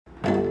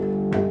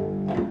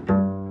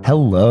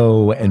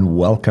Hello and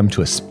welcome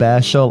to a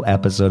special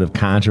episode of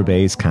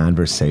Contrabass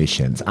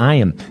Conversations. I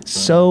am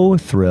so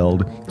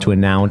thrilled to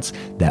announce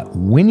that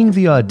Winning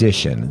the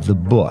Audition, the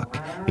book,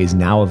 is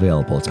now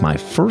available. It's my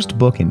first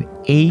book in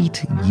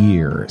 8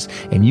 years,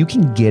 and you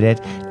can get it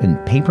in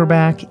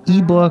paperback,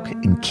 ebook,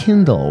 and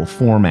Kindle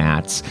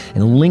formats,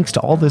 and links to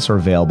all this are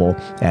available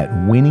at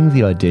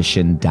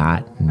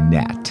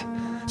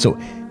winningtheaudition.net. So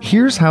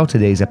here's how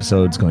today's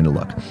episode is going to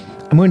look.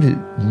 I'm going to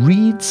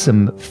read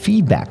some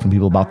feedback from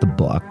people about the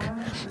book.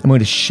 I'm going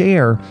to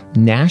share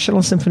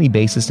National Symphony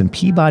bassist and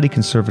Peabody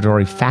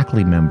Conservatory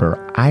faculty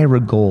member Ira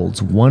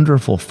Gold's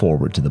wonderful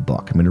foreword to the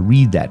book. I'm going to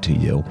read that to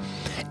you.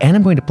 And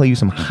I'm going to play you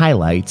some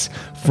highlights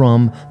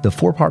from the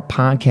 4-part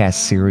podcast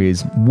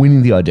series,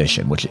 Winning the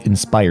Audition, which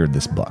inspired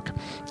this book.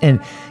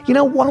 And,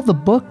 while the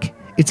book,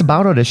 it's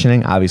about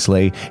auditioning,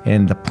 obviously,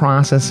 and the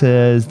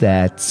processes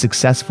that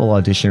successful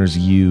auditioners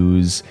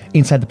use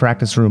inside the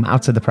practice room,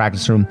 outside the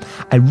practice room,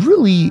 I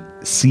really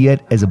see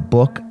it as a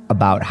book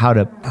about how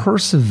to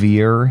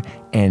persevere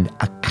and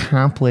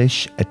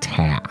accomplish a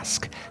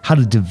task, how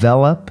to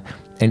develop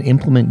and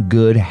implement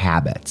good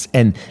habits.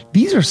 And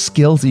these are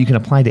skills that you can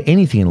apply to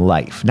anything in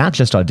life, not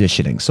just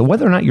auditioning. So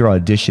whether or not you're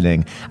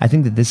auditioning, I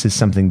think that this is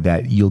something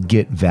that you'll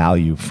get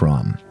value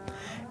from.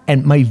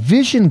 And my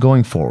vision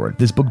going forward,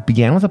 this book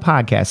began with a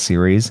podcast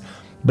series,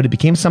 but it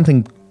became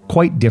something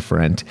quite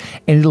different,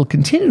 and it'll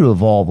continue to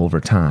evolve over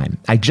time.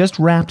 I just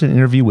wrapped an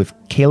interview with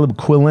Caleb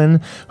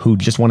Quillen, who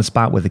just won a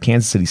spot with the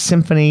Kansas City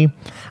Symphony.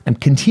 I'm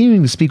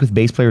continuing to speak with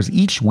bass players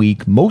each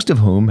week, most of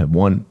whom have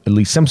won at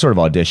least some sort of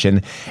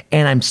audition,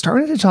 and I'm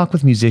starting to talk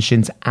with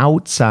musicians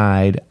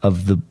outside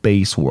of the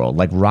bass world,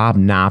 like Rob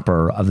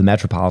Knopper of the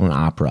Metropolitan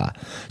Opera.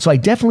 So I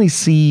definitely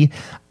see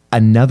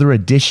another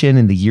edition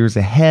in the years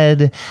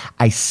ahead.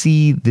 I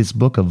see this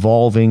book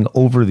evolving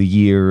over the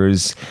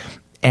years,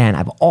 and I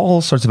have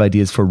all sorts of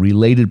ideas for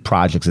related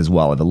projects as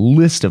well. I have a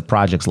list of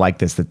projects like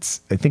this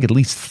that's, I think, at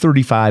least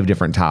 35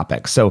 different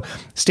topics. So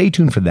stay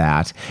tuned for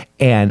that.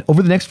 And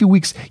over the next few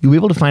weeks, you'll be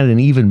able to find it in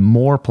even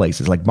more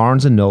places like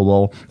Barnes &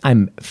 Noble.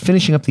 I'm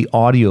finishing up the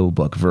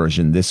audiobook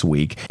version this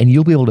week, and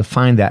you'll be able to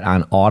find that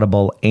on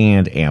Audible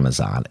and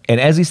Amazon. And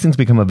as these things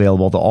become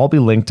available, they'll all be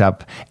linked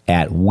up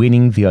at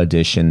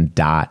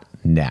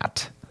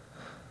winningtheaudition.net.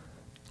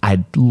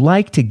 I'd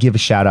like to give a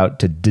shout out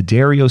to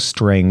D'Addario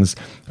Strings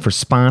for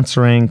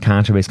sponsoring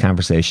Contrabass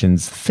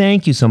Conversations.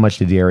 Thank you so much,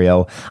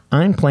 D'Addario.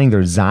 I'm playing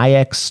their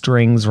Zyx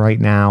strings right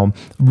now,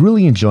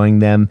 really enjoying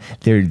them.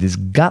 They're this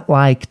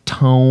gut-like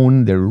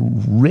tone. They're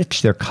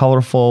rich. They're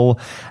colorful.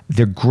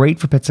 They're great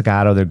for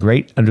pizzicato. They're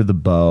great under the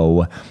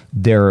bow.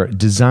 They're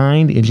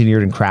designed,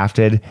 engineered, and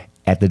crafted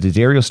at the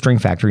D'Addario String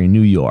Factory in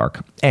New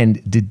York. And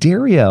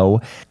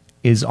D'Addario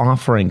is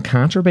offering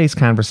Contrabass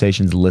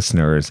Conversations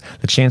listeners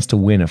the chance to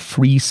win a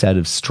free set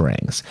of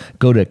strings.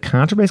 Go to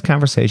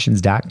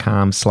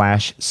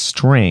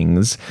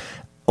contrabassconversations.com/strings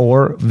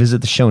or visit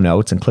the show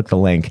notes and click the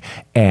link,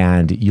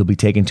 and you'll be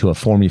taken to a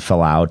form you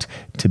fill out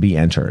to be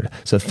entered.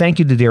 So thank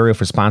you, D'Addario,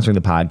 for sponsoring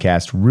the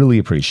podcast. Really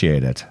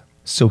appreciate it.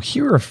 So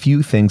here are a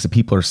few things that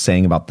people are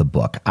saying about the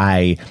book.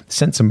 I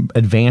sent some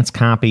advance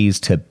copies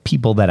to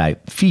people that I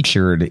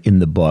featured in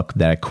the book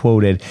that I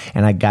quoted,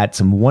 and I got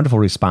some wonderful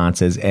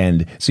responses.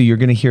 And so you're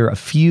going to hear a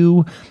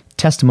few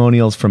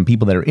testimonials from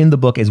people that are in the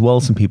book, as well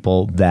as some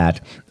people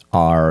that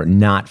are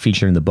not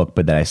featured in the book,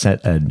 but that I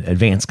sent an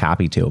advance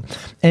copy to.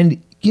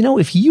 And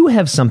if you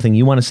have something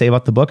you want to say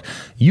about the book,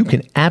 you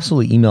can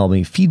absolutely email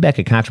me,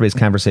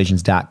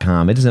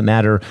 feedback@contrabassconversations.com. It doesn't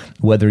matter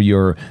whether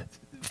you're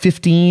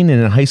 15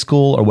 and in high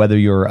school or whether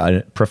you're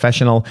a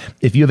professional.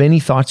 If you have any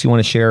thoughts you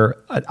want to share,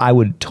 I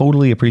would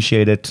totally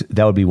appreciate it.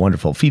 That would be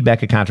wonderful.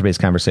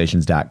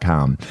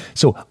 Feedback@contrabassconversations.com.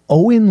 So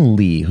Owen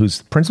Lee,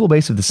 who's principal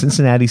bass of the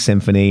Cincinnati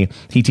Symphony,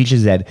 he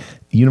teaches at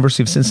the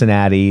University of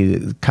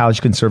Cincinnati,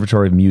 College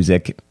Conservatory of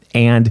Music,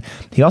 and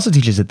he also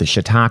teaches at the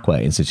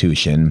Chautauqua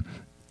Institution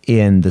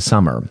in the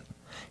summer.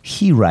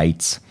 He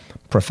writes,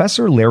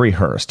 Professor Larry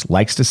Hurst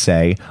likes to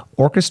say,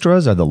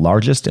 orchestras are the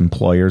largest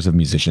employers of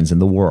musicians in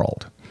the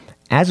world.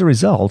 As a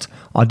result,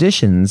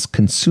 auditions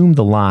consume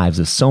the lives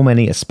of so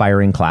many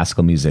aspiring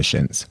classical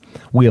musicians.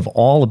 We have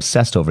all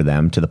obsessed over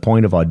them to the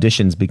point of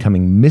auditions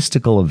becoming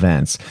mystical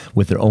events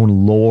with their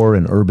own lore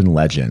and urban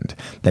legend,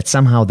 that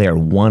somehow they are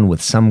one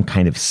with some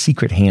kind of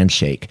secret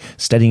handshake,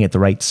 studying at the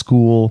right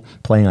school,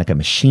 playing like a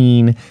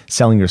machine,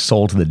 selling your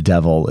soul to the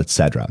devil,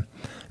 etc.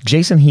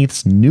 Jason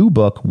Heath's new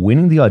book,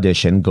 Winning the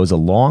Audition, goes a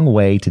long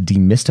way to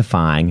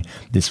demystifying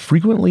this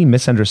frequently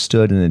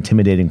misunderstood and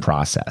intimidating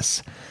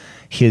process.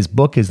 His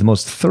book is the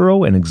most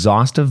thorough and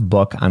exhaustive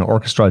book on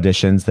orchestra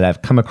auditions that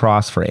I've come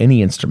across for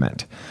any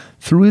instrument.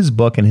 Through his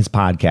book and his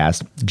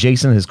podcast,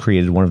 Jason has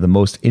created one of the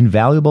most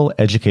invaluable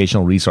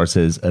educational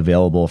resources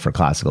available for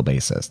classical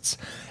bassists.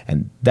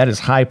 And that is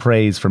high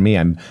praise for me.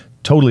 I'm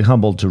totally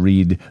humbled to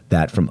read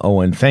that from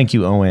Owen. Thank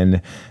you,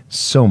 Owen,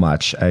 so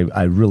much.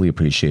 I really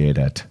appreciate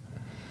it.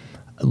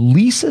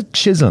 Lisa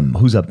Chisholm,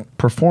 who's a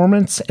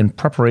performance and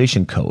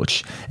preparation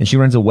coach, and she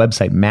runs a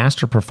website,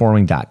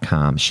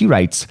 masterperforming.com. She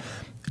writes,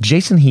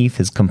 Jason Heath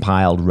has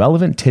compiled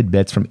relevant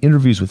tidbits from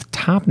interviews with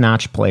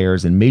top-notch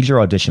players and major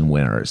audition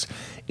winners,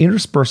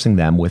 interspersing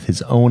them with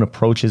his own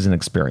approaches and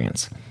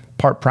experience.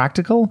 Part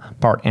practical,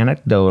 part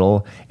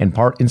anecdotal, and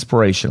part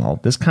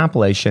inspirational, this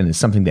compilation is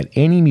something that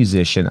any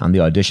musician on the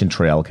audition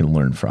trail can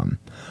learn from.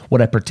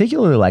 What I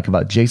particularly like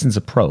about Jason's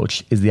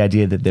approach is the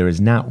idea that there is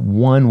not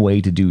one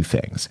way to do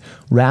things.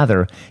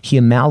 Rather, he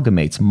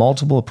amalgamates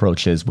multiple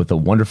approaches with a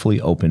wonderfully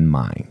open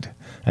mind.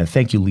 And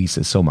thank you,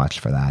 Lisa, so much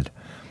for that.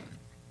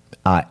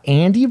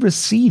 Andy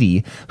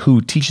Rossetti,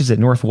 who teaches at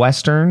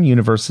Northwestern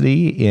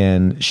University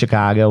in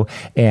Chicago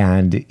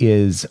and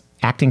is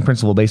acting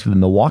principal bass for the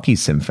Milwaukee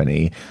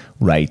Symphony,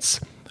 writes,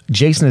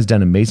 Jason has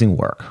done amazing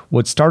work.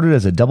 What started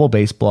as a double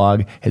bass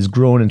blog has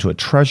grown into a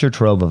treasure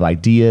trove of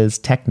ideas,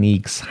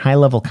 techniques,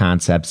 high-level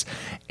concepts,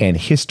 and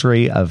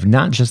history of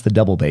not just the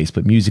double bass,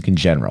 but music in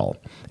general.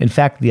 In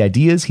fact, the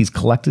ideas he's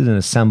collected and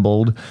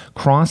assembled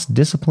cross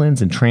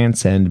disciplines and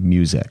transcend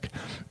music.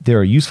 There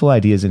are useful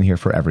ideas in here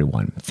for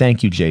everyone.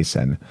 Thank you,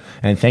 Jason.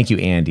 And thank you,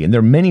 Andy. And there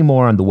are many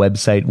more on the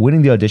website,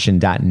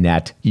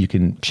 winningtheaudition.net. You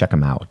can check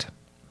them out.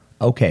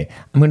 Okay,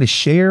 I'm going to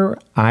share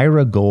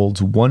Ira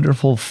Gold's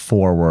wonderful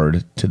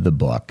foreword to the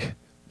book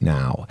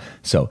now.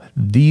 So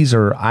these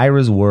are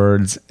Ira's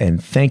words,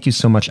 and thank you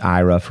so much,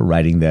 Ira, for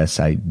writing this.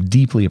 I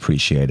deeply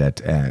appreciate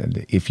it.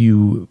 And if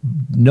you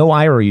know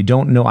Ira or you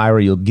don't know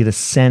Ira, you'll get a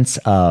sense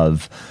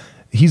of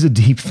he's a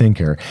deep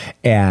thinker,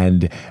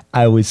 and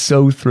I was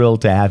so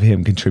thrilled to have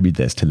him contribute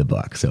this to the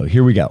book. So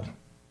here we go.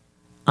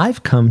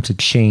 I've come to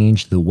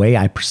change the way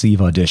I perceive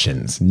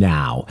auditions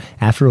now,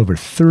 after over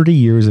 30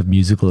 years of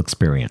musical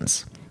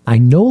experience. I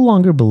no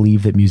longer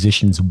believe that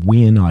musicians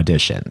win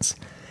auditions.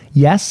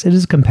 Yes, it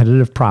is a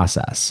competitive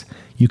process.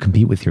 You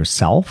compete with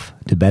yourself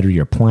to better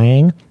your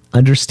playing,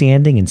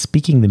 understanding and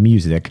speaking the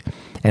music,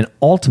 and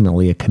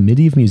ultimately a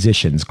committee of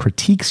musicians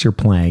critiques your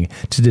playing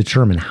to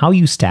determine how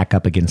you stack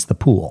up against the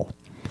pool.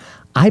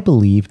 I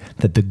believe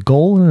that the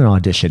goal in an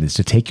audition is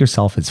to take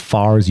yourself as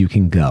far as you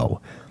can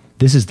go.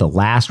 This is the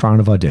last round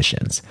of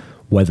auditions,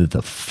 whether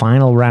the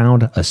final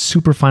round, a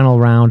super final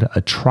round,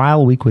 a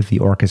trial week with the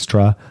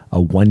orchestra, a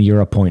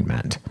one-year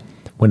appointment.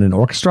 When an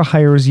orchestra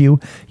hires you,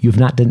 you've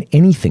not done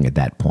anything at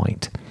that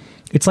point.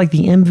 It's like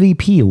the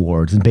MVP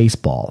awards in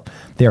baseball.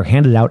 They are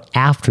handed out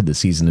after the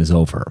season is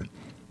over.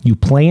 You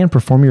play and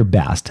perform your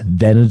best,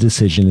 then a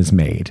decision is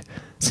made.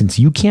 Since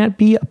you can't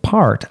be a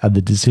part of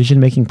the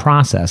decision-making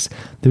process,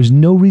 there's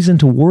no reason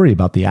to worry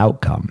about the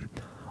outcome.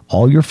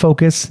 All your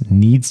focus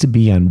needs to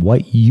be on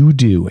what you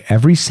do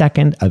every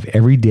second of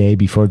every day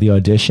before the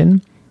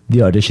audition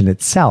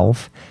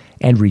itself,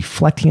 and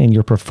reflecting on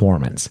your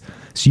performance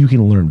so you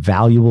can learn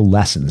valuable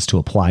lessons to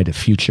apply to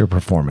future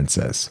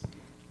performances.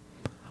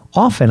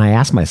 Often I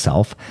ask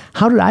myself,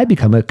 how did I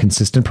become a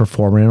consistent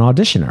performer and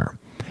auditioner?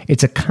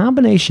 It's a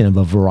combination of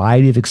a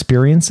variety of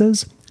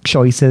experiences,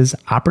 choices,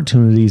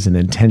 opportunities, and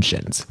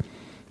intentions.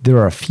 There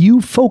are a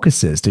few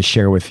focuses to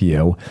share with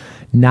you,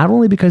 not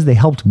only because they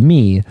helped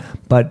me,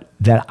 but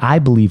that I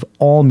believe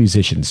all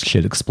musicians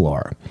should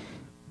explore.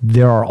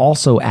 There are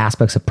also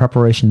aspects of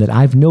preparation that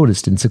I've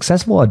noticed in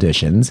successful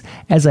auditions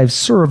as I've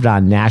served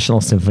on National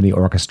Symphony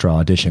Orchestra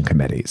audition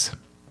committees.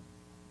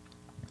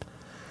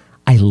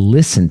 I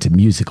listen to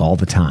music all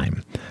the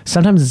time.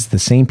 Sometimes it's the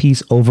same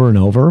piece over and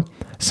over.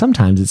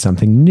 Sometimes it's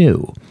something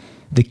new.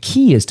 The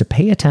key is to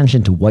pay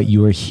attention to what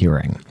you are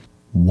hearing.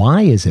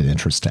 Why is it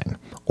interesting?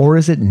 Or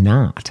is it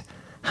not?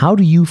 How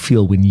do you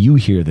feel when you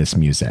hear this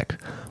music?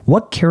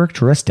 What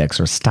characteristics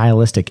or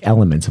stylistic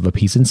elements of a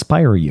piece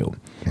inspire you?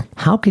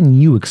 How can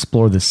you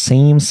explore the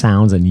same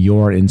sounds on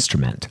your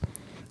instrument?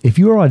 If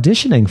you are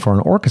auditioning for an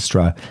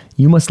orchestra,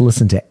 you must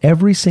listen to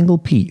every single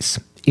piece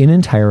in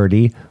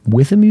entirety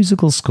with a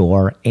musical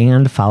score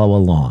and follow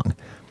along.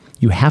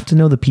 You have to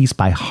know the piece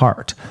by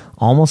heart,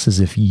 almost as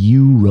if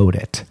you wrote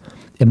it.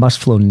 It must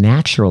flow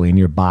naturally in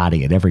your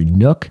body at every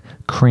nook,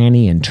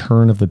 cranny, and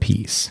turn of the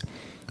piece.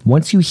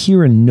 Once you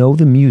hear and know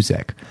the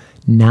music,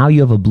 now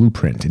you have a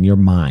blueprint in your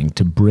mind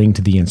to bring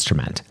to the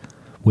instrument.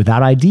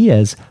 Without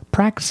ideas,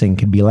 practicing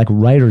can be like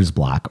writer's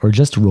block or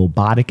just a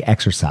robotic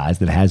exercise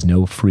that has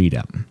no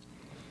freedom.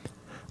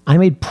 I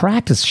made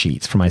practice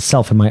sheets for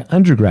myself in my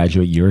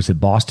undergraduate years at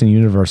Boston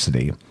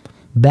University.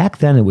 Back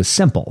then it was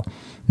simple.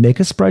 Make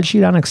a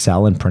spreadsheet on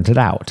Excel and print it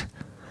out.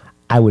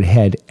 I would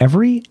head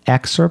every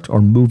excerpt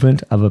or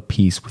movement of a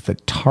piece with a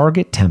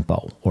target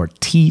tempo, or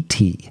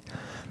TT.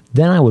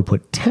 Then I would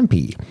put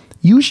tempi,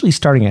 usually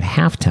starting at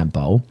half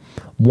tempo,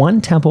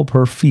 one tempo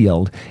per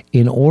field,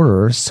 in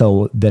order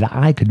so that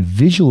I could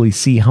visually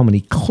see how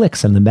many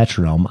clicks on the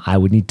metronome I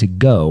would need to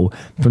go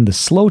from the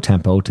slow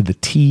tempo to the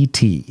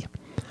TT.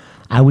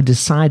 I would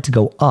decide to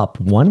go up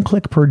one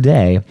click per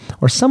day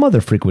or some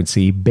other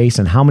frequency based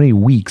on how many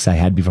weeks I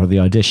had before the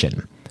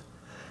audition.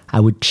 I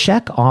would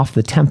check off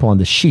the tempo on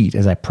the sheet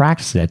as I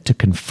practiced it to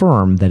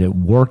confirm that it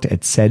worked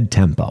at said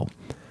tempo.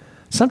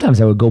 Sometimes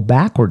I would go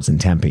backwards in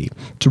tempi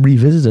to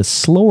revisit a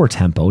slower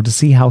tempo to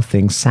see how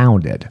things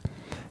sounded.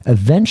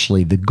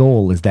 Eventually, the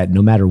goal is that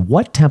no matter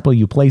what tempo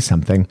you play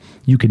something,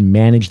 you can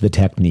manage the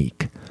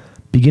technique.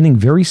 Beginning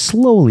very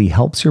slowly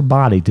helps your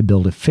body to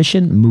build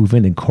efficient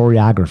movement and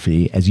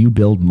choreography as you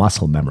build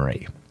muscle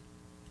memory.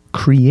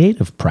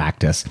 Creative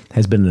practice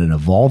has been an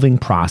evolving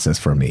process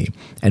for me,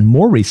 and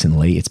more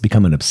recently, it's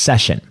become an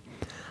obsession.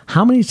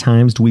 How many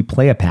times do we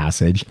play a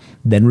passage,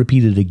 then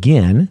repeat it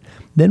again,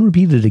 then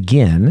repeat it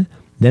again,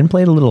 then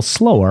play it a little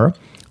slower,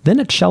 then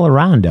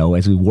accelerando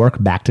as we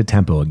work back to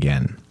tempo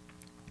again?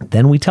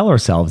 Then we tell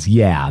ourselves,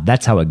 yeah,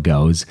 that's how it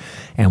goes,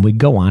 and we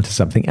go on to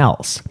something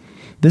else.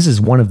 This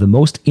is one of the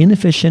most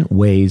inefficient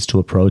ways to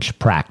approach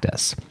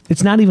practice.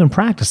 It's not even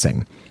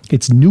practicing.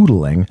 It's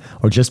noodling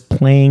or just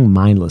playing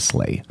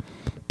mindlessly.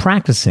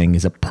 Practicing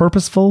is a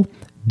purposeful,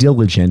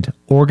 diligent,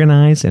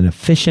 organized, and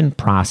efficient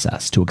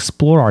process to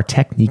explore our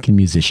technique in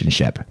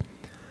musicianship.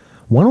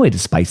 One way to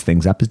spice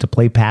things up is to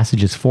play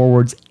passages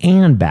forwards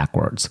and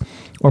backwards,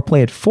 or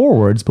play it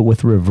forwards but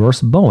with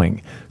reverse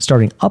bowing,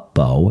 starting up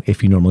bow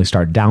if you normally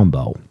start down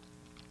bow.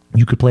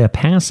 You could play a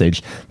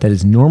passage that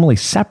is normally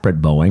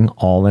separate bowing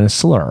all in a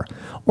slur,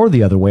 or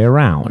the other way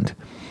around.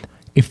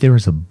 If there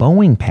is a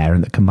bowing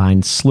pattern that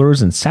combines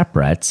slurs and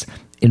separates,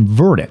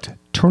 invert it,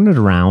 turn it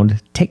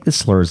around, take the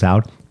slurs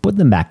out, put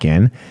them back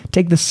in,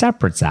 take the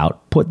separates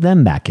out, put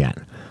them back in.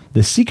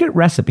 The secret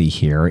recipe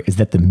here is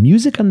that the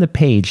music on the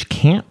page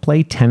can't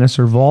play tennis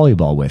or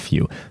volleyball with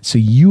you, so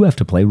you have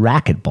to play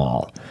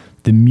racquetball.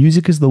 The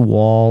music is the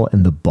wall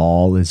and the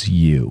ball is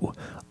you.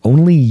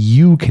 Only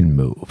you can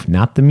move,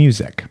 not the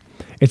music.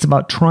 It's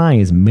about trying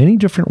as many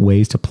different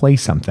ways to play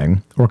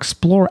something or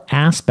explore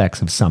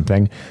aspects of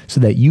something so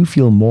that you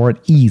feel more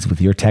at ease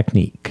with your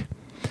technique.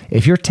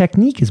 If your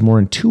technique is more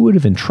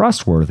intuitive and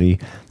trustworthy,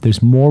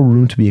 there's more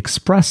room to be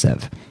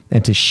expressive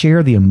and to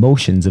share the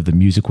emotions of the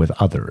music with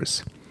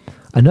others.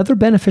 Another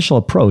beneficial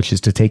approach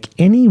is to take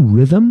any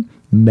rhythm,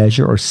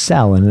 measure, or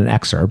cell in an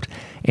excerpt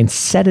and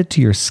set it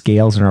to your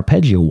scales and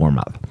arpeggio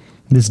warm-up.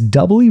 This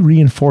doubly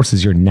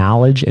reinforces your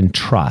knowledge and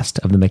trust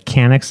of the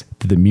mechanics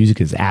that the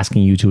music is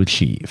asking you to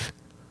achieve.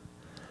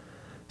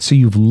 So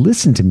you've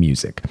listened to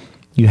music,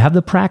 you have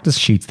the practice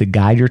sheets that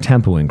guide your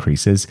tempo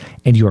increases,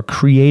 and you are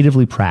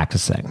creatively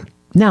practicing.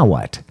 Now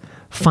what?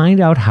 Find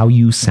out how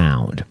you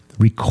sound.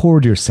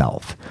 Record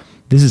yourself.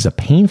 This is a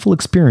painful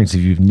experience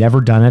if you've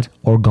never done it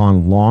or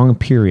gone long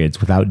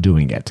periods without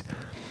doing it.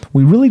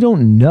 We really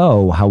don't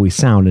know how we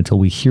sound until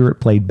we hear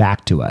it played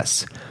back to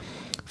us.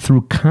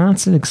 Through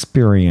constant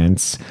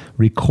experience,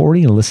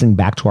 recording and listening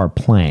back to our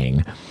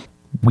playing,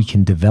 we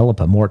can develop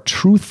a more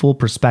truthful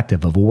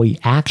perspective of what we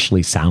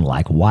actually sound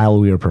like while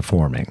we are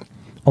performing.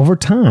 Over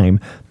time,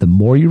 the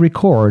more you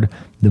record,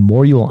 the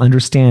more you will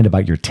understand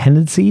about your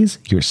tendencies,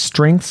 your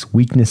strengths,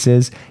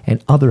 weaknesses,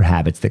 and other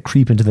habits that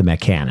creep into the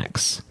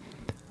mechanics.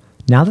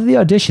 Now that the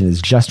audition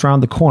is just around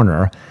the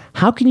corner,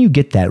 how can you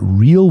get that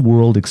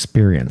real-world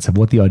experience of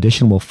what the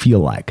audition will feel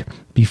like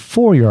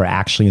before you're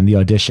actually in the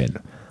audition?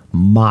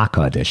 Mock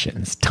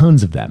auditions,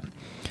 tons of them.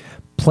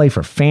 Play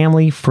for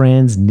family,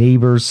 friends,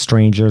 neighbors,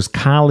 strangers,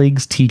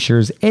 colleagues,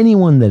 teachers,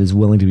 anyone that is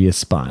willing to be a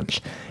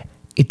sponge.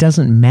 It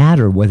doesn't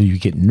matter whether you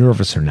get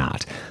nervous or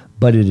not,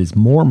 but it is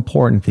more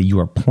important that you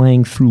are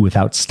playing through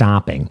without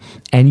stopping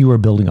and you are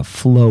building a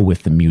flow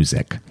with the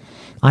music.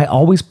 I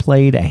always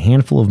played a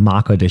handful of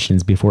mock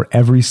auditions before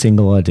every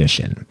single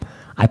audition.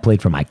 I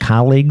played for my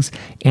colleagues,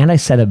 and I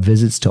set up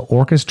visits to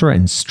orchestra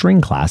and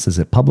string classes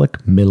at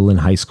public, middle, and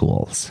high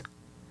schools.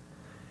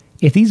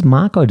 If these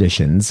mock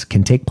auditions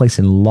can take place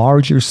in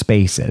larger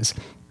spaces,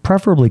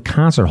 preferably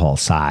concert hall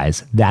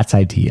size, that's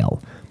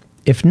ideal.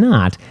 If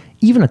not,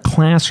 even a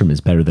classroom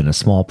is better than a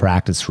small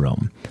practice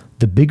room.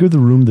 The bigger the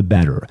room, the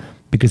better,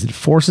 because it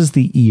forces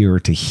the ear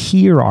to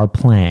hear our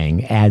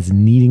playing as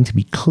needing to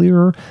be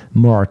clearer,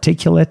 more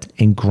articulate,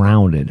 and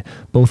grounded,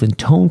 both in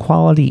tone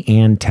quality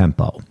and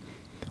tempo.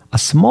 A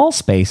small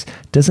space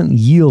doesn't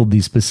yield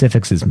these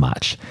specifics as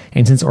much,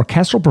 and since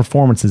orchestral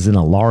performance is in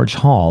a large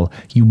hall,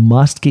 you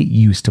must get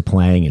used to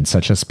playing in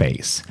such a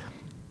space.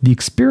 The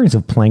experience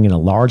of playing in a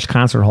large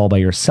concert hall by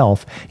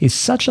yourself is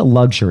such a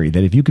luxury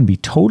that if you can be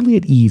totally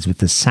at ease with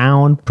the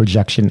sound,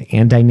 projection,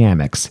 and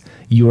dynamics,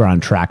 you are on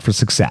track for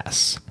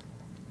success.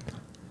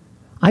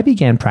 I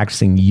began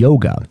practicing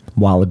yoga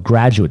while a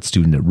graduate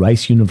student at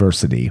Rice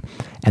University,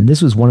 and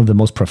this was one of the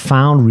most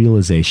profound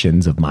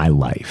realizations of my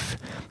life.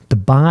 The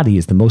body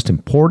is the most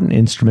important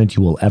instrument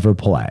you will ever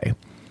play.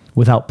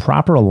 Without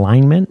proper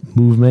alignment,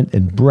 movement,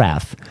 and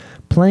breath,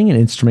 playing an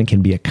instrument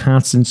can be a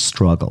constant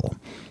struggle.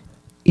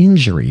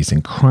 Injuries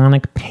and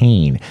chronic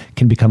pain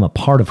can become a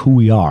part of who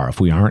we are if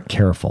we aren't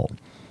careful.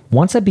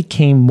 Once I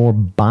became more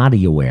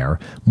body aware,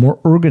 more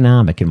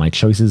ergonomic in my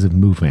choices of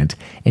movement,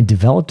 and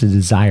developed a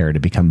desire to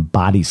become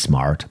body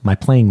smart, my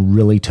playing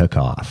really took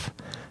off.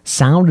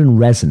 Sound and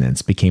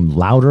resonance became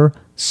louder,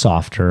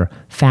 softer,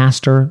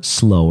 faster,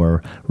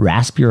 slower,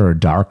 raspier or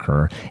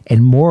darker,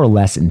 and more or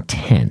less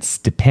intense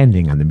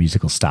depending on the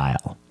musical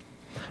style.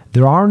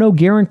 There are no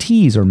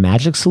guarantees or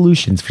magic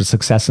solutions for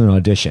success in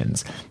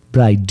auditions,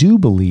 but I do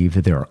believe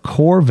that there are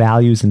core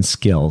values and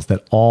skills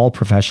that all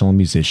professional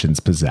musicians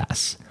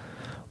possess.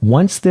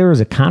 Once there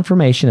is a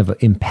confirmation of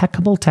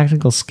impeccable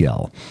technical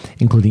skill,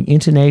 including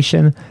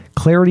intonation,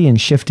 clarity and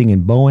shifting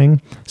and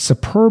bowing,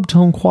 superb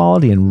tone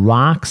quality, and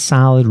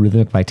rock-solid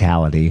rhythmic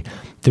vitality,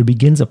 there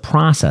begins a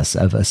process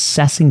of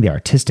assessing the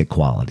artistic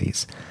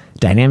qualities.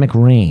 Dynamic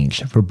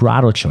range,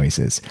 vibrato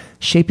choices,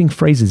 shaping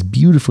phrases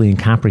beautifully and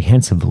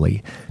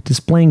comprehensively,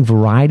 displaying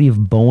variety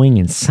of bowing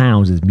and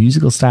sounds as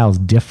musical styles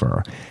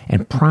differ,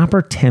 and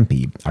proper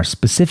tempi are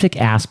specific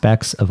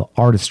aspects of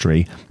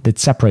artistry that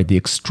separate the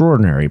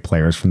extraordinary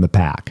players from the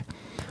pack.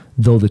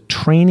 Though the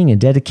training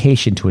and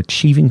dedication to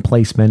achieving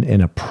placement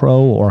in a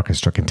pro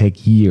orchestra can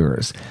take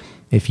years,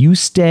 if you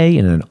stay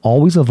in an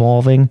always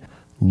evolving,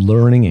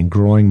 learning and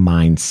growing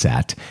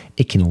mindset,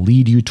 it can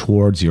lead you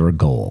towards your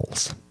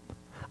goals.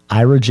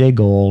 Ira J.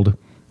 Gold,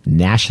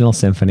 National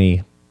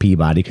Symphony,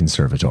 Peabody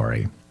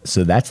Conservatory.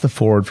 So that's the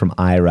foreword from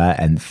Ira,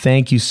 and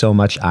thank you so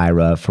much,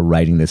 Ira, for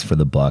writing this for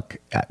the book.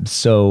 I'm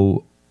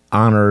so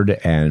honored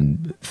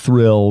and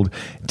thrilled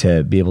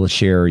to be able to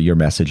share your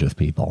message with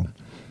people.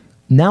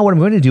 Now what I'm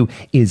going to do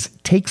is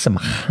take some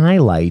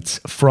highlights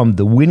from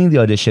the Winning the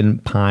Audition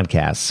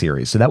podcast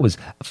series. So that was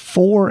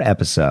 4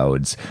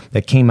 episodes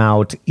that came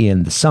out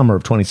in the summer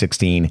of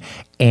 2016.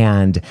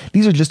 And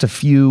these are just a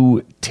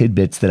few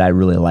tidbits that I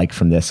really like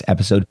from this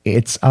episode.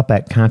 It's up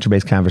at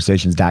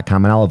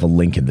contrabassconversations.com, and I'll have a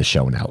link in the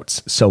show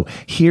notes. So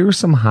here's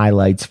some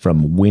highlights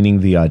from Winning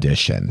the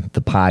Audition,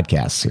 the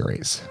podcast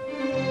series.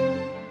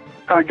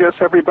 I guess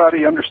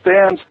everybody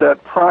understands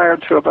that prior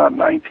to about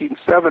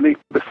 1970,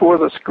 before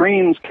the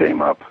screens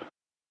came up,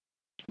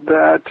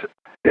 that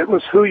it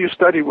was who you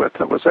studied with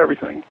that was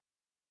everything.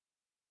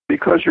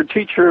 Because your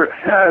teacher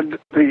had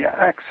the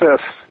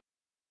access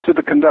to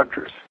the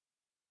conductors.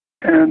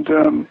 And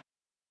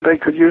they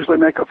could usually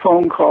make a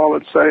phone call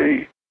and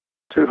say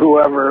to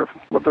whoever,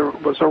 whether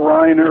it was a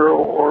Reiner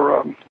or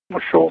a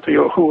Schulte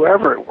or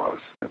whoever it was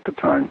at the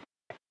time,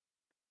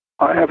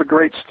 I have a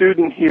great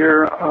student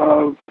here.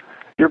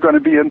 You're going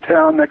to be in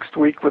town next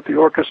week with the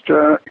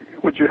orchestra.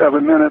 Would you have a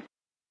minute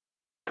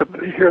to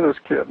hear this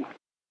kid?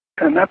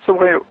 And that's the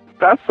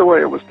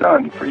way it was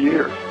done for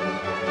years.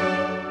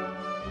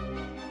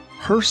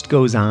 Hurst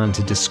goes on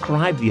to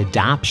describe the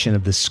adoption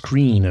of the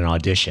screen in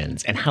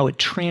auditions and how it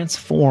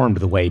transformed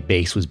the way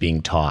bass was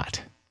being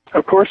taught.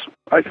 Of course,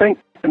 I think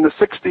in the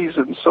 60s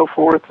and so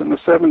forth, in the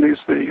 70s,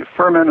 the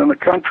ferment in the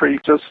country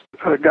just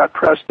got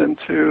pressed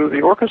into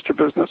the orchestra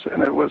business,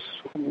 and it was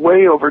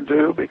way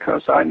overdue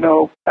because I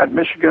know at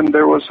Michigan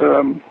there was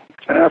an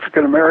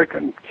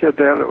African-American kid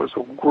there that was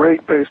a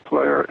great bass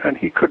player, and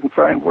he couldn't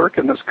find work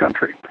in this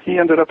country. He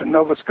ended up in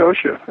Nova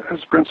Scotia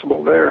as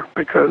principal there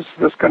because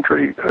this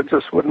country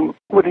just wouldn't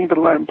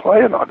even let him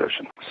play an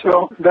audition.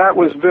 So that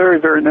was very,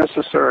 very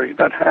necessary.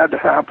 That had to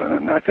happen,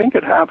 and I think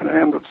it happened at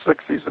the end of the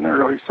 60s and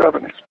early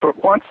 70s.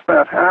 But once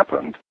that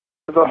happened,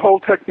 the whole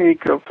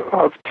technique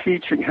of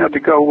teaching had to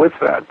go with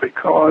that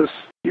because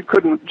you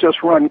couldn't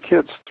just run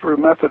kids through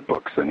method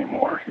books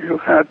anymore. You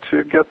had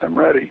to get them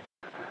ready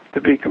to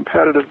be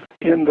competitive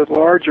in the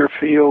larger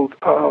field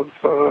of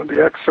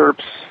the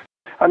excerpts.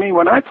 I mean,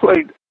 when I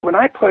played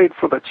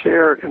for the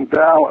chair in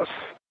Dallas,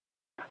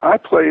 I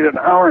played an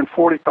hour and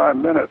 45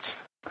 minutes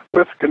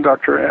with the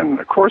conductor, and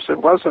of course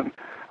it wasn't.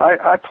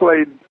 I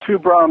played 2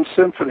 Brahms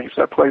symphonies.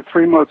 I played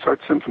 3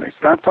 Mozart symphonies.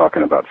 And I'm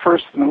talking about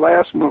first and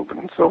last movement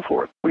and so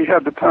forth. We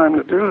had the time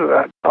to do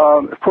that.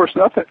 Of course,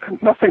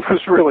 nothing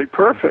was really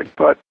perfect,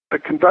 but the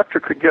conductor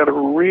could get a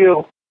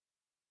real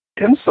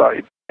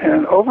insight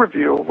and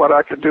overview of what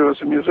I could do as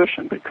a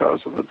musician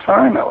because of the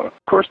time element.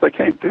 Of course, they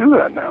can't do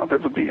that now.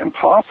 It would be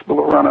impossible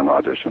to run an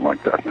audition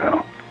like that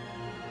now.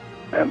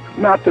 And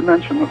not to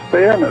mention the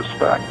fairness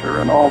factor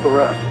and all the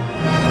rest.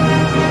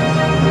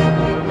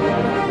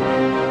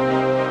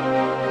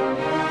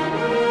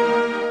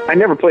 I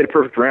never played a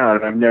perfect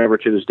round, and I've never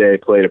to this day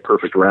played a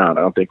perfect round.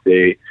 I don't think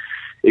they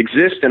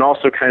exist, and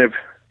also kind of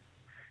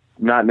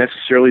not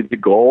necessarily the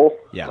goal.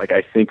 Yeah. Like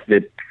I think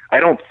this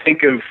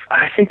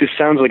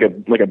sounds like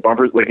a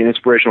bumper, like an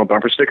inspirational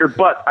bumper sticker,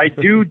 but I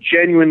do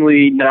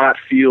genuinely not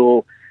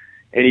feel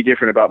any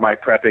different about my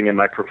prepping and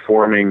my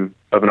performing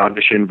of an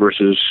audition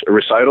versus a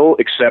recital,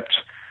 except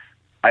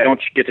I don't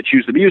get to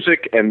choose the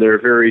music, and they're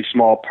very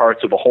small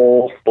parts of a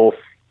whole, both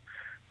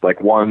like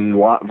one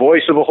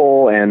voice of a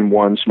whole and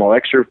one small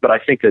excerpt. But I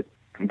think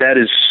that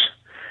is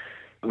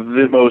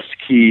the most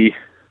key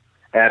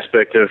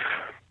aspect of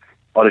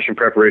audition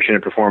preparation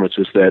and performance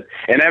is that,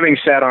 and having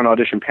sat on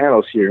audition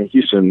panels here in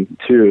Houston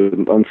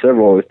too, on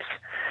several,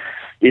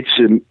 it's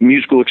a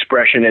musical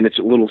expression and it's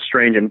a little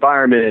strange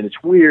environment and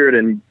it's weird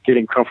and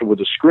getting comfortable with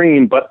the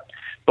screen, but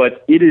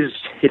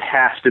it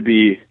has to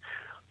be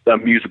a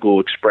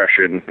musical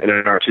expression and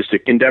an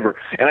artistic endeavor.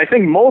 And I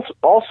think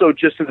also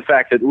just in the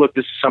fact that, look,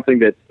 this is something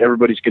that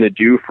everybody's going to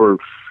do for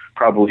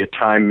probably a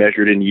time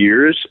measured in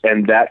years,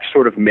 and that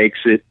sort of makes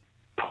it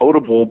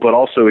potable, but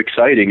also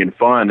exciting and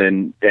fun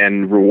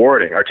and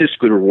rewarding,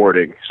 artistically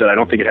rewarding. So I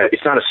don't think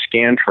it's not a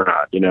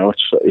scantron,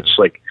 it's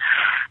like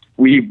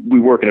we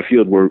work in a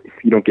field where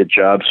you don't get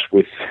jobs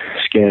with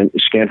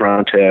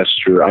scantron tests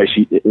or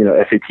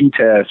SAT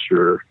tests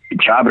or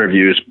job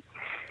interviews.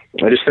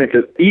 I just think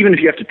that even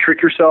if you have to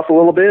trick yourself a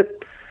little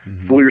bit,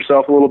 fool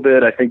yourself a little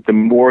bit, I think the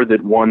more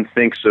that one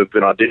thinks of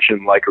an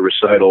audition like a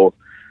recital,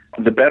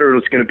 the better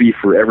it's going to be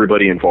for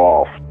everybody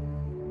involved.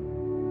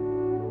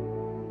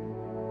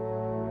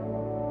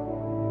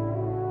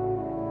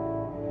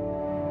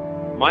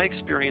 My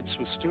experience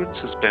with students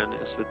has been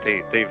is that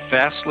they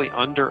vastly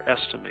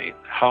underestimate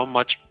how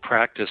much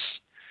practice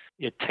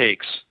it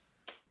takes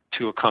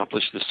to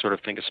accomplish this sort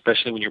of thing,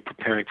 especially when you're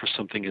preparing for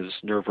something as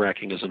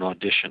nerve-wracking as an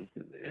audition.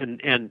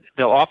 And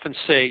they'll often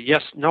say,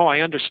 yes, no,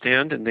 I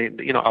understand, and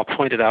I'll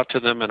point it out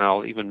to them, and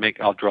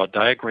I'll draw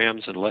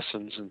diagrams and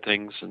lessons and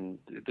things, and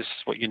this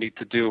is what you need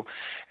to do.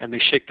 And they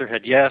shake their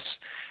head, yes.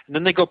 And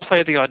then they go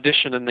play the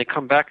audition, and they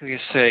come back and they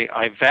say,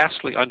 I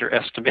vastly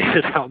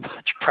underestimated how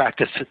much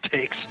practice it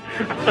takes.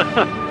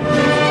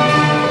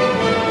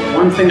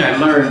 One thing I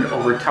learned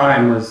over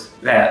time was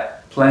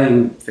that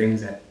playing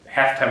things at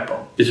half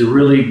tempo is a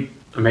really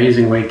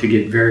amazing way to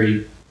get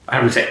very,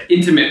 I would say,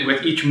 intimate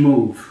with each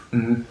move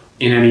in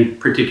any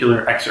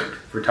particular excerpt.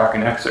 If we're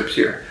talking excerpts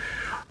here.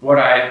 What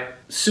I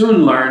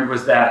soon learned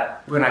was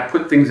that when I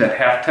put things at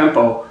half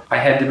tempo, I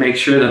had to make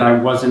sure that I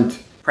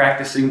wasn't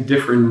practicing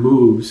different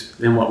moves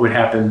than what would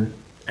happen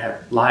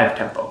at live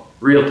tempo,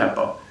 real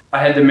tempo.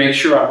 I had to make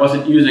sure I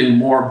wasn't using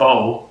more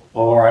bow,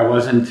 or I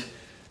wasn't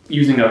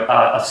using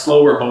a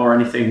slower bow or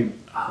anything.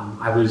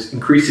 I was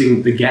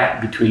increasing the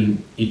gap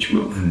between each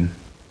move,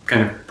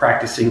 kind of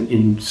practicing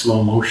in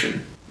slow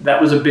motion.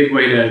 That was a big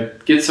way to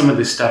get some of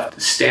this stuff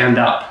to stand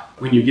up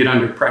when you get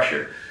under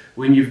pressure.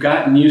 When you've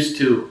gotten used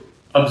to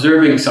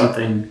observing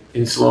something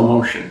in slow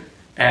motion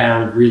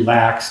and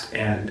relaxed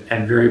and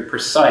very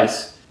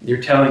precise,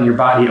 you're telling your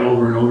body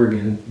over and over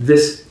again,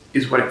 this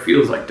is what it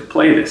feels like to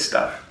play this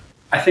stuff.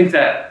 I think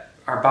that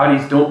our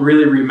bodies don't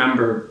really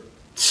remember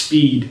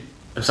speed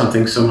of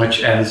something so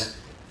much as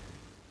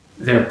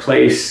their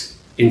place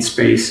in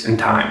space and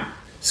time.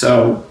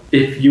 So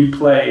if you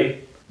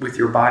play with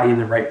your body in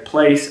the right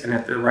place and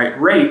at the right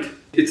rate,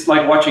 it's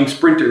like watching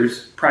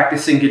sprinters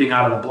practicing getting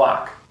out of the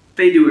block.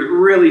 They do it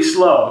really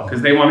slow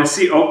because they want to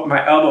see, oh,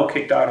 my elbow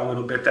kicked out a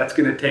little bit. That's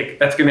going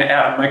to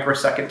add a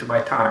microsecond to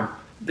my time.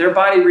 Their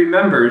body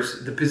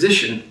remembers the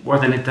position more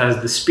than it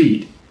does the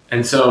speed.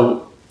 And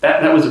so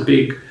that was a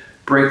big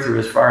breakthrough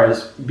as far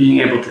as being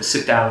able to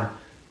sit down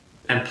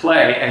and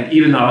play. And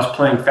even though I was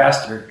playing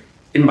faster,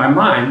 in my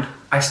mind,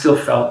 I still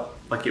felt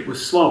like it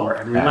was slower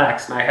and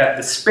relaxed. And I had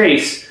the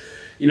space,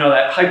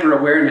 that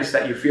hyper-awareness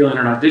that you feel in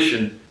an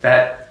audition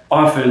that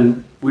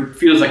often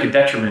feels like a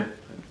detriment.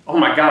 Oh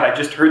my God, I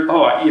just heard,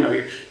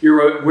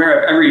 you're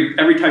aware of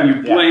every time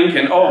you blink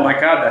and oh my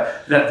God,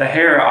 the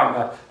hair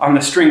on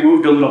the string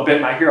moved a little bit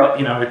and I hear,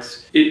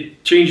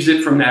 it changes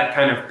it from that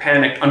kind of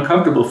panicked,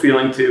 uncomfortable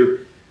feeling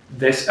to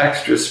this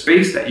extra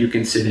space that you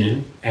can sit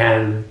in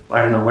and,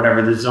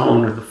 whatever the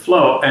zone or the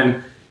flow,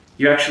 and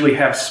you actually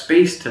have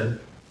space to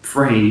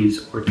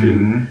phrase or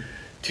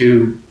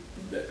to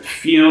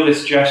feel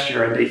this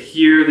gesture and to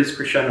hear this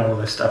crescendo and all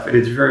this stuff. And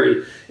it's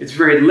very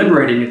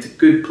liberating. It's a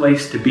good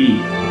place to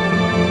be.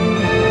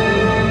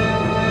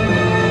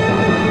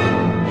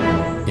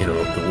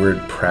 The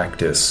word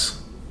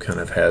practice kind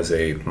of has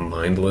a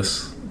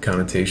mindless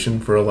connotation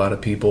for a lot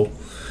of people,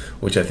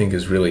 which I think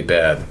is really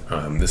bad.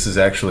 This is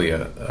actually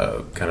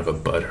a kind of a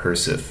Bud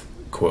Herseth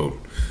quote,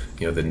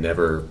 the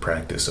never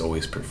practice,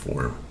 always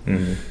perform.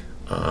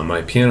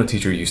 My piano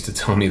teacher used to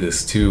tell me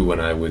this too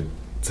when I would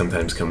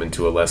sometimes come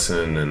into a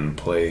lesson and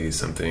play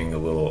something a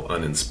little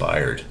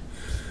uninspired.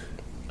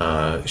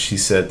 She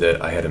said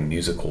that I had a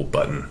musical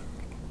button.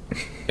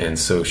 And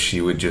so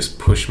she would just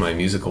push my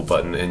musical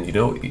button, and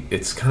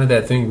it's kind of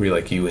that thing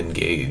where you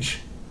engage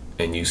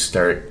and you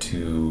start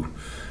to,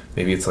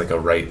 maybe it's like a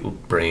right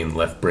brain,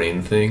 left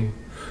brain thing,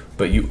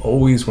 but you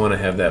always want to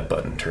have that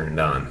button turned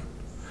on.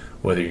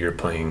 Whether you're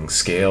playing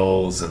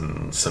scales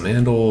and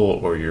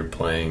Samandel or you're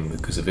playing the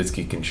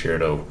Koussevitzky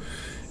Concerto,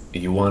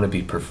 you want to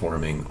be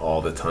performing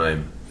all the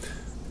time.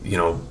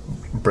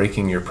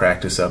 Breaking your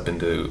practice up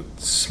into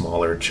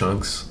smaller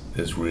chunks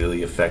is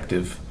really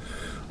effective.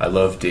 I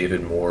love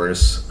David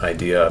Moore's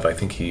idea of, I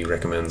think he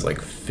recommends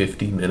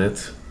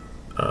 50-minute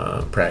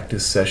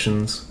practice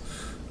sessions.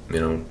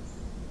 You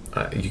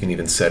can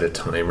even set a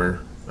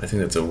timer. I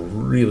think that's a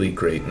really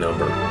great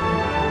number.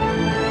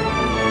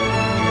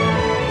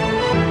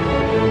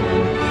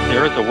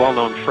 There is a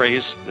well-known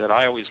phrase that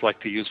I always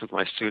like to use with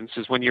my students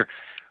is when you're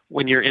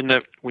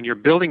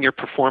building your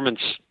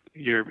performance,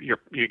 you're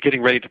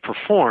getting ready to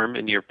perform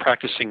and you're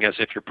practicing as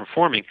if you're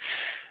performing.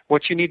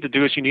 What you need to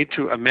do is you need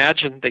to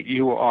imagine that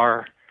you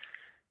are,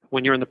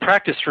 when you're in the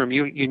practice room,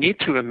 you need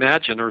to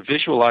imagine or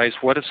visualize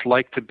what it's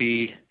like to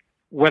be,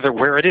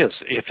 where it is.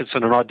 If it's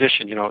in an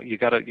audition, you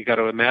got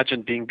to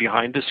imagine being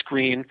behind the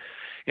screen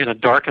in a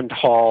darkened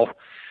hall,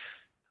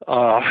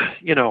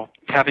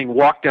 having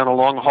walked down a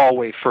long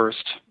hallway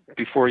first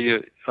before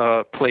you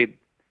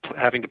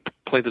having to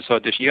play this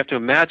audition. You have to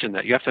imagine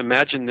that. You have to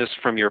imagine this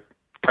from your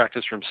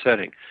practice room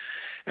setting.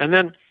 And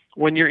then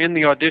when you're in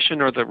the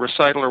audition or the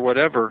recital or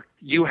whatever,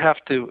 you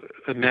have to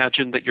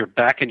imagine that you're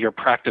back in your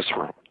practice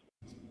room.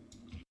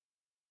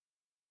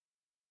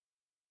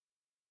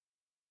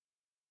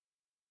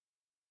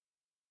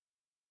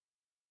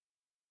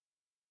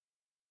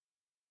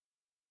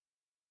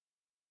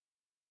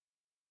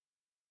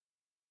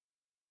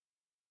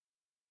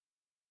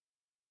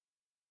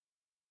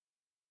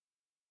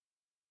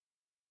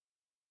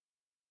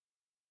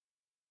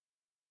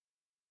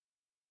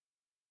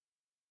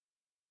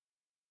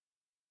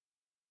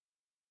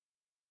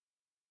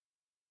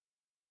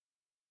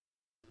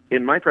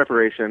 in my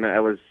preparation, I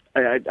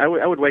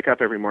would wake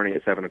up every morning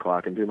at 7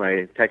 o'clock and do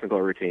my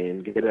technical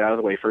routine, get it out of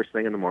the way first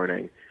thing in the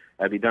morning.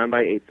 I'd be done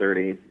by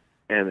 8:30,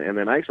 and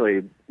then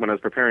actually, when I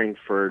was preparing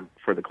for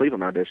the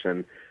Cleveland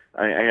audition,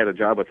 I had a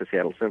job with the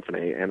Seattle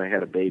Symphony, and I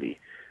had a baby,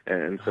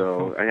 and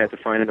so I had to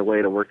find a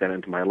way to work that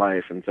into my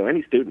life. And so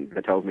any student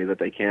that tells me that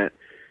they can't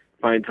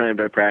find time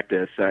to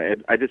practice,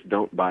 I just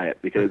don't buy it,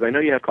 because I know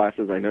you have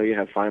classes, I know you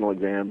have final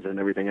exams and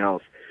everything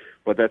else,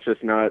 but that's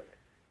just not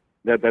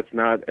that's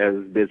not as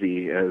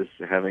busy as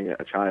having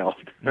a child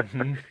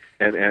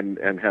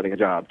and having a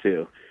job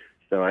too.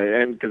 So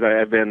because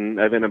I've been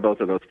in both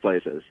of those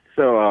places.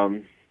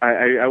 So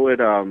I would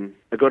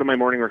go to my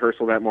morning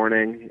rehearsal that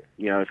morning.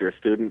 If you're a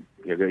student,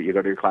 you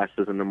go to your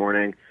classes in the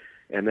morning,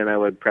 and then I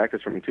would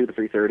practice from 2 to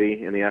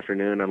 3:30 in the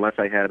afternoon, unless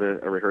I had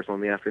a rehearsal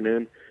in the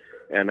afternoon,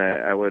 and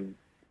I would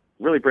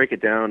really break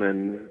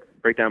down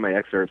my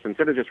excerpts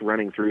instead of just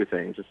running through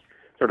things, just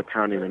sort of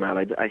pounding them out.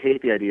 I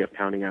hate the idea of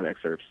pounding out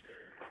excerpts.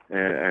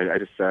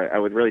 I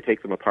would really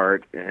take them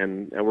apart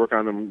and work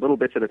on them little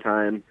bits at a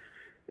time,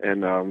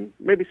 and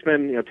maybe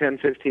spend 10,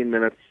 15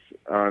 minutes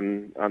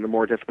on the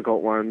more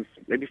difficult ones,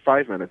 maybe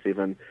 5 minutes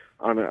even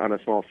on a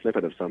small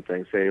snippet of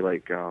something. Say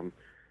like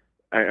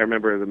I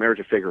remember The Marriage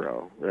of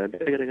Figaro.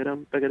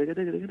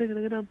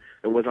 It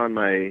was on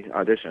my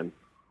audition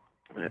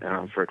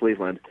for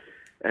Cleveland.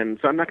 And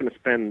so I'm not going to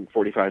spend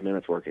 45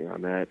 minutes working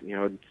on that.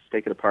 Just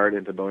take it apart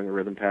into bowing and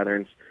rhythm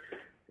patterns,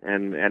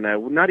 and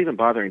not even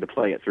bothering to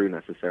play it through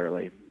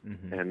necessarily.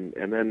 Mm-hmm.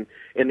 And then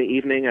in the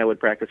evening, I would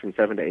practice from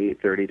 7 to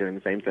 8:30 doing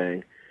the same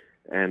thing,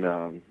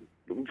 and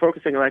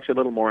focusing actually a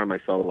little more on my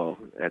solo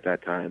at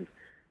that time,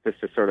 just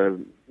to sort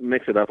of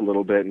mix it up a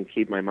little bit and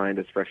keep my mind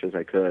as fresh as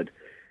I could.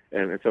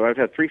 And so I've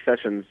had 3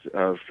 sessions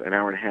of an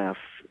hour and a half.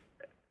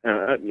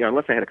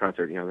 Unless I had a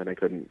concert, then I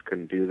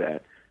couldn't do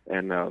that.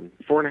 And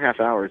 4.5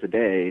 hours a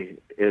day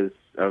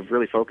of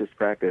really focused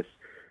practice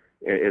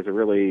is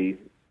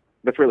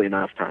that's really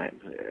enough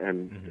time.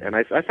 And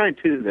I find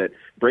too that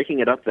breaking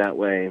it up that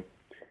way,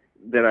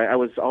 that I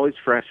was always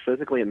fresh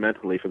physically and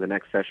mentally for the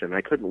next session.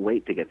 I couldn't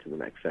wait to get to the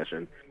next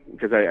session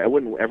because I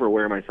wouldn't ever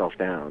wear myself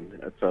down.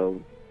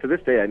 So to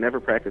this day, I never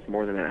practice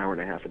more than an hour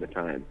and a half at a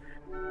time.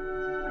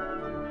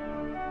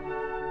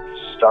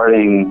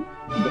 Starting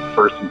the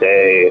first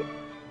day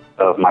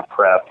of my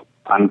prep,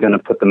 I'm going to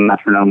put the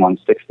metronome on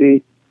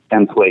 60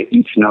 and play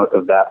each note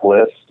of that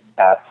list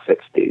at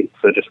 60.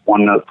 So just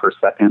 1 note per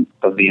second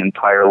of the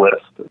entire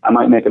list. I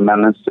might make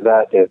amendments to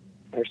that if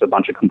there's a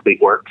bunch of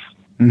complete works.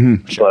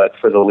 Mm-hmm. Sure. But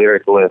for the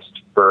lyric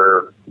list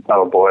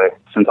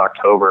since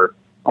October,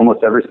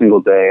 almost every single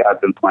day I've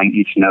been playing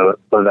each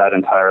note of that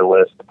entire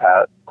list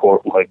at,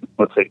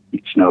 let's say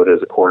each note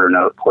is a quarter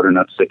note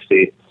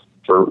 60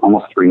 for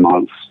almost 3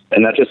 months.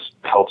 And that just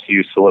helps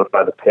you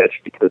solidify the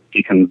pitch, because if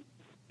you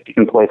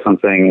can play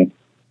something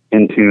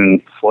in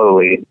tune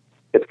slowly,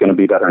 it's going to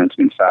be better in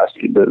tune fast.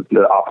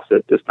 The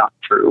opposite is not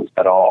true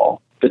at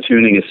all. The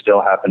tuning is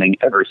still happening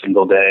every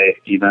single day,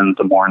 even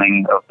the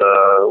morning of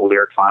the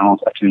lyric finals,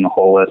 actually the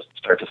whole list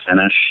start to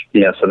finish.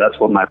 Yeah, so that's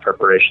what my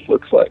preparation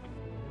looks like.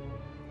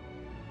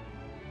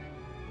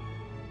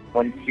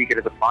 Once you get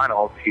to the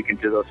finals, you can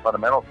do those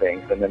fundamental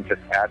things and then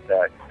just add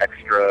that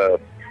extra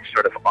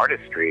sort of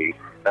artistry.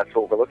 That's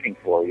what we're looking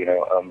for,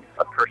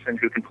 a person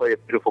who can play a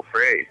beautiful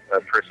phrase,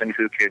 a person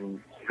who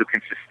can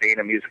sustain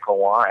a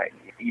musical line.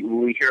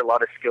 We hear a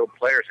lot of skilled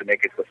players who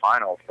make it to the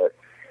finals, but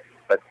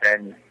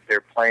then their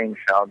playing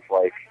sounds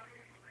like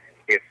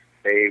if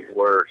they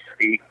were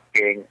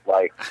speaking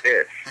like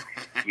this.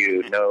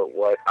 You know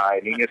what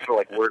I mean? It's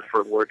sort of like word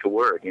for word to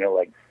word,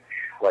 like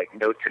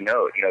note to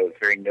note. It's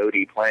very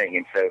notey playing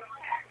instead of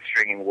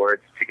stringing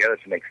words together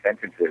to make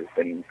sentences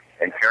and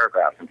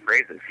paragraphs and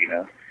phrases.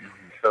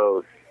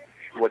 So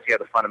once you have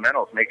the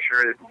fundamentals, make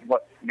sure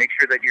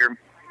that your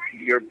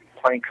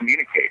playing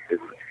communicates.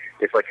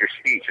 It's like your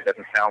speech. It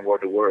doesn't sound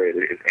word to word.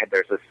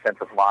 There's a sense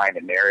of line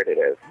and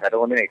narrative. That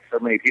eliminates so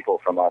many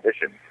people from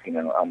auditions.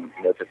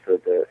 Just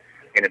the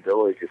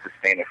inability to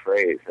sustain a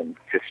phrase and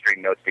to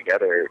string notes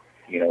together,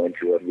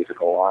 into a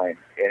musical line.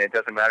 And it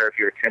doesn't matter if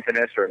you're a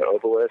timpanist or an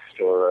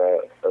oboist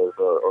or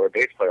a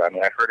bass player. I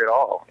mean, I've heard it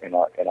all in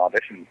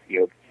auditions.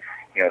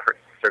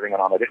 Serving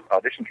on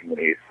audition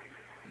committees.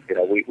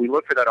 We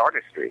look for that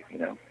artistry.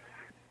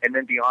 And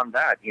then beyond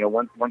that,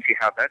 once you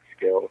have that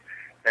skill,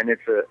 then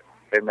it's a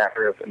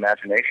matter of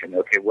imagination.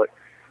 Okay, what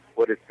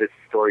is this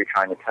story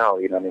trying to tell?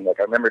 I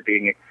remember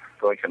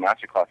going to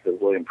master classes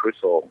with William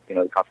Prussell,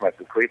 the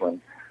Concertmaster of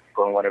Cleveland,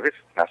 going to one of his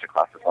master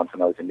classes once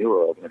when I was in New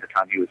World, and at the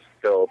time he was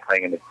still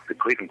playing in the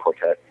Cleveland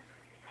Quartet,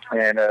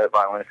 and a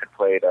violinist had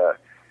played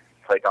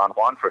Don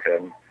Juan for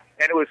him,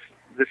 and it was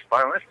this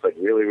violinist played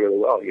really, really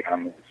well. It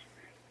was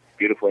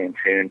beautifully in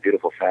tune,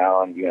 beautiful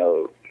sound.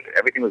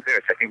 Everything was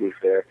there. Technique was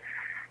there,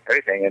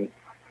 everything. And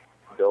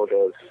Bill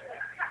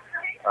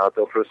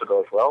Prussell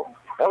goes, well,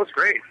 that was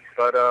great,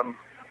 but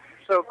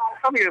so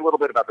tell me a little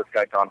bit about this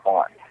guy Don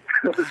Juan.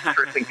 That was the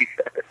first thing he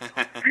said.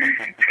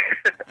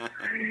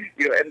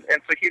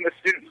 And so he and the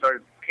students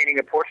started painting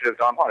a portrait of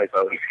Don Juan. He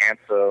thought he's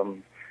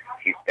handsome,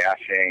 He's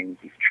dashing,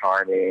 he's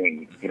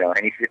charming,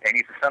 and he's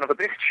a son of a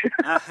bitch.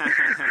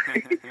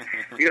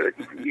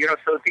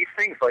 So these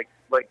things like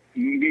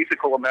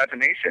musical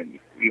imagination.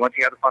 Once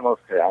you have the fundamentals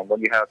down,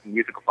 when you have the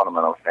musical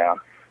fundamentals down,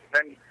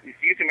 then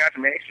use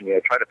imagination.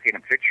 Try to paint a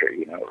picture.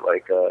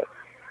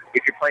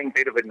 If you're playing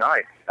Beethoven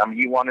Ninth,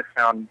 you want to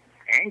sound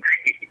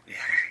angry.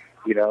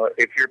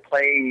 If you're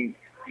playing,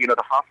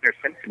 the Hofner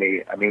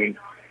Symphony,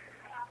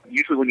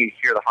 usually when you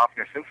hear the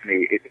Hofner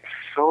Symphony, it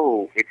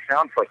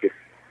sounds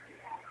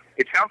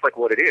like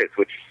what it is,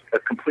 which is a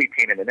complete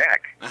pain in the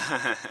neck.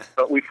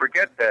 But we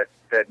forget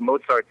that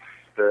Mozart's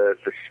the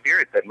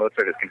spirit that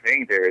Mozart is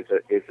conveying there is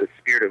a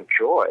spirit of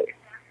joy.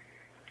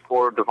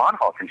 Or the Von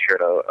Hall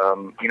Concerto,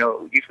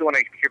 usually when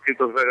I hear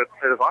people play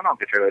the Von Hall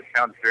Concerto, it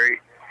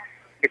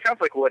sounds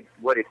like what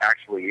it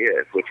actually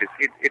is, which is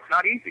it's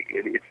not easy.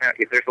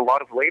 There's a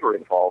lot of labor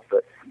involved.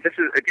 But this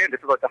is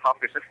like the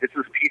Hofner Symphony. This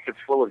is a piece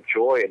that's full of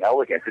joy and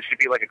elegance. It should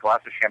be like a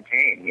glass of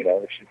champagne.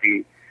 It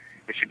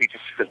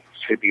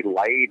should be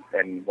light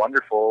and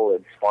wonderful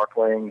and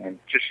sparkling, and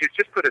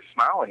just put a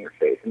smile on your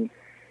face. And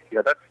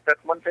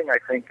that's one thing I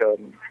think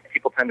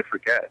people tend to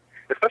forget,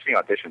 especially in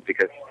auditions,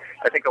 because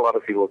I think a lot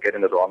of people get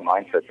into the wrong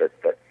mindset that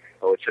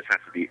it just has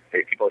to be,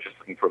 people are just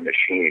looking for a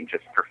machine,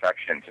 just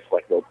perfection, just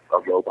like a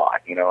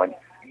robot, And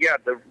yeah,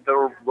 the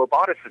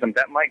roboticism,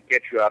 that might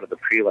get you out of the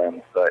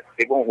prelims, but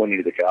it won't win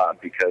you the job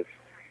because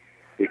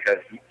if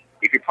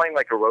you're playing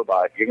like a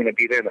robot, you're going to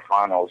be there in the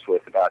finals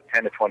with about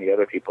 10 to 20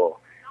 other people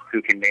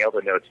who can nail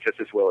the notes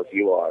just as well as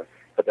you are.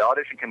 But the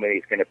audition committee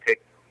is going to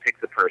pick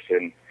the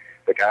person,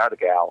 the guy or the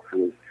gal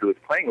who is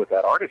playing with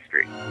that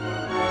artistry.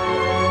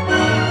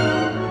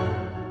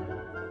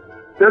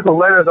 There's a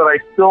letter that I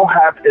still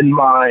have in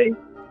my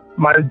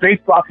base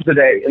box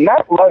today, and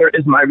that letter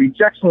is my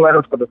rejection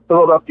letter for the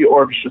Philadelphia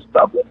Orchestra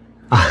sublet.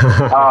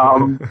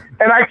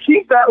 And I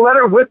keep that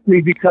letter with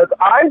me because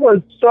I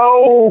was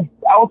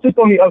just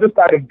on the other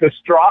side of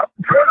distraught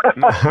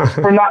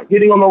for not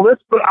getting on the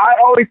list. But I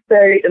always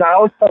say, and I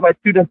always tell my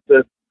students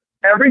this,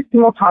 every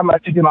single time I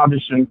take an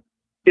audition,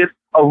 it's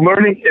a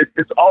learning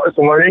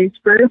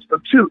experience, but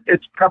two,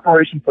 it's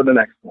preparation for the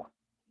next one.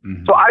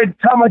 Mm-hmm. So I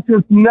tell my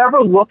students,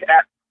 never look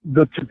at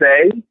the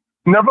today,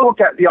 never look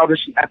at the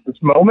audition at this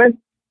moment,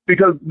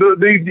 because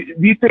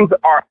these things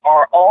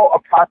are all a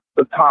process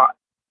of time.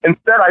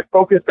 Instead, I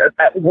focus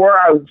at where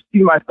I will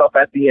see myself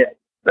at the end.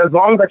 As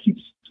long as I keep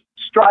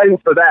striving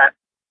for that,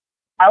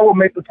 I will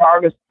make the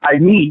progress I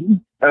need.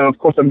 And of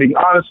course, I'm being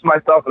honest with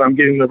myself and I'm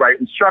getting the right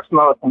instruction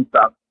and all that fun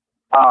stuff.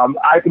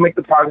 I can make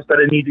the progress that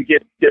I need to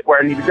get where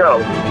I need to go.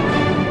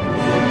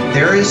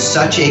 There is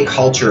such a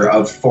culture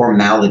of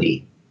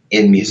formality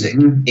in music,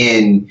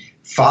 in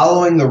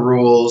following the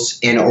rules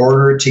in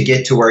order to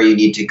get to where you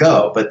need to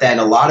go. But then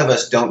a lot of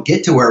us don't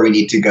get to where we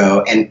need to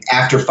go and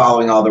after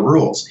following all the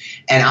rules.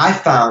 And I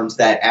found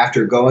that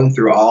after going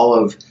through all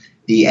of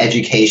the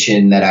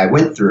education that I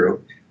went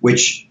through,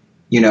 which,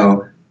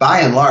 by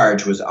and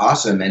large was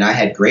awesome and I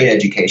had great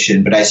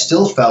education, but I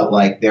still felt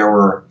like there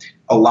were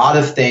a lot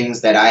of things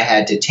that I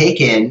had to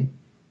take in,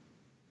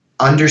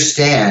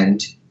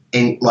 understand,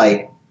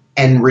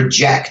 and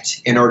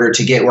reject in order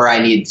to get where I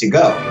needed to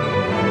go.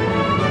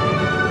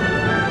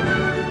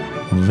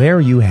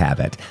 There you have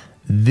it.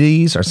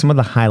 These are some of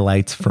the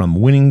highlights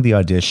from Winning the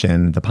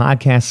Audition, the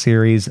podcast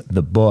series,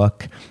 the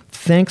book.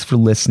 Thanks for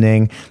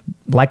listening.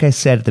 Like I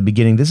said at the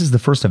beginning, this is the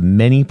first of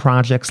many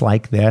projects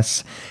like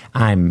this.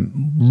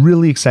 I'm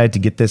really excited to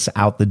get this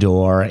out the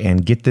door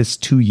and get this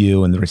to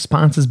you. And the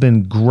response has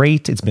been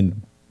great. It's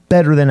been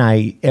better than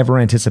I ever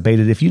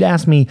anticipated. If you'd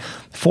asked me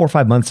 4 or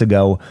 5 months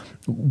ago,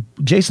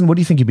 Jason, what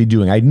do you think you'd be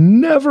doing? I'd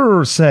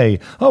never say,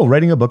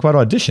 writing a book about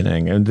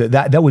auditioning. And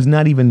that was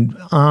not even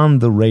on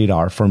the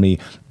radar for me.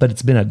 But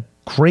it's been a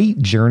great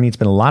journey. It's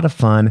been a lot of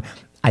fun.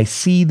 I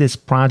see this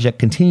project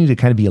continue to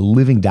kind of be a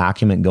living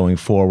document going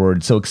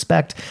forward. So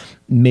expect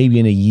maybe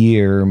in a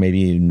year,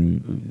 maybe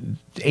in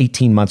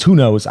 18 months, who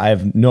knows? I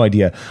have no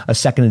idea. A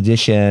second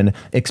edition.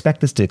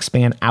 Expect this to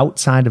expand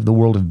outside of the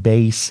world of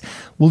bass.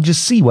 We'll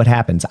just see what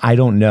happens. I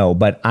don't know,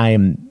 but I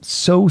am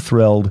so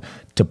thrilled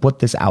to put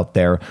this out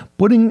there.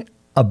 Putting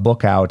a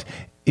book out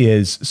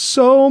is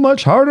so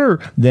much harder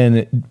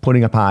than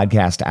putting a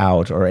podcast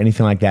out or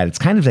anything like that. It's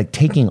kind of like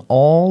taking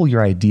all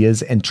your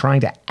ideas and trying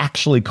to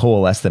actually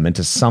coalesce them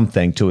into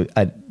something, to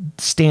a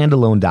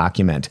standalone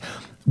document,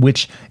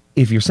 which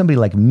if you're somebody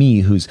like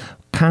me who's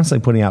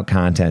constantly putting out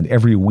content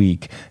every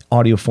week,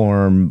 audio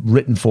form,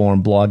 written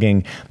form,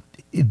 blogging,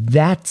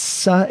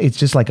 that's it's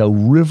just like a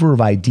river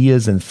of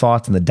ideas and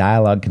thoughts, and the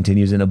dialogue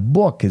continues. And a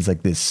book is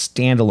like this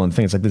standalone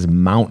thing. It's like this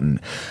mountain.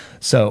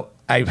 So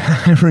I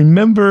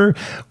remember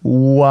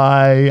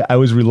why I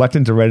was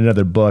reluctant to write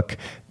another book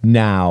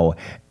now.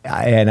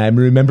 And I'm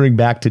remembering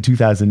back to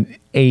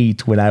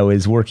 2008 when I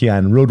was working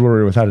on Road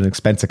Warrior Without an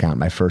Expense Account,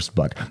 my first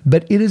book.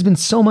 But it has been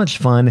so much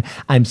fun.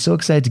 I'm so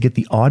excited to get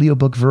the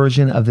audiobook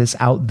version of this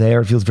out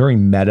there. It feels very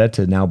meta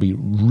to now be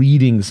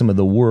reading some of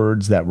the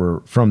words that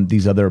were from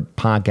these other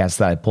podcasts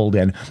that I pulled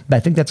in. But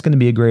I think that's going to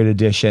be a great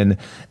addition.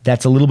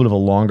 That's a little bit of a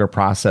longer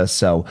process.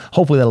 So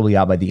hopefully that'll be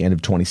out by the end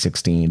of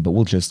 2016, but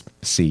we'll just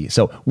see.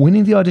 So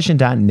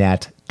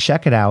winningtheaudition.net.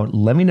 Check it out.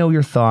 Let me know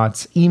your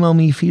thoughts. Email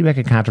me,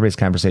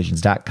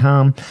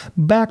 feedback@contrabassconversations.com.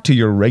 Back to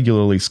your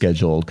regularly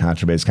scheduled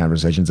Contrabass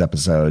Conversations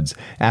episodes.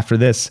 After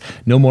this,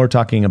 no more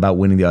talking about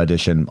winning the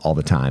audition all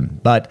the time.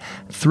 But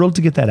thrilled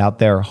to get that out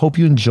there. Hope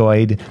you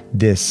enjoyed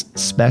this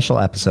special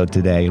episode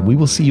today. We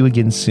will see you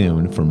again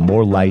soon for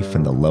more life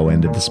in the low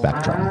end of the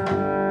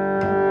spectrum.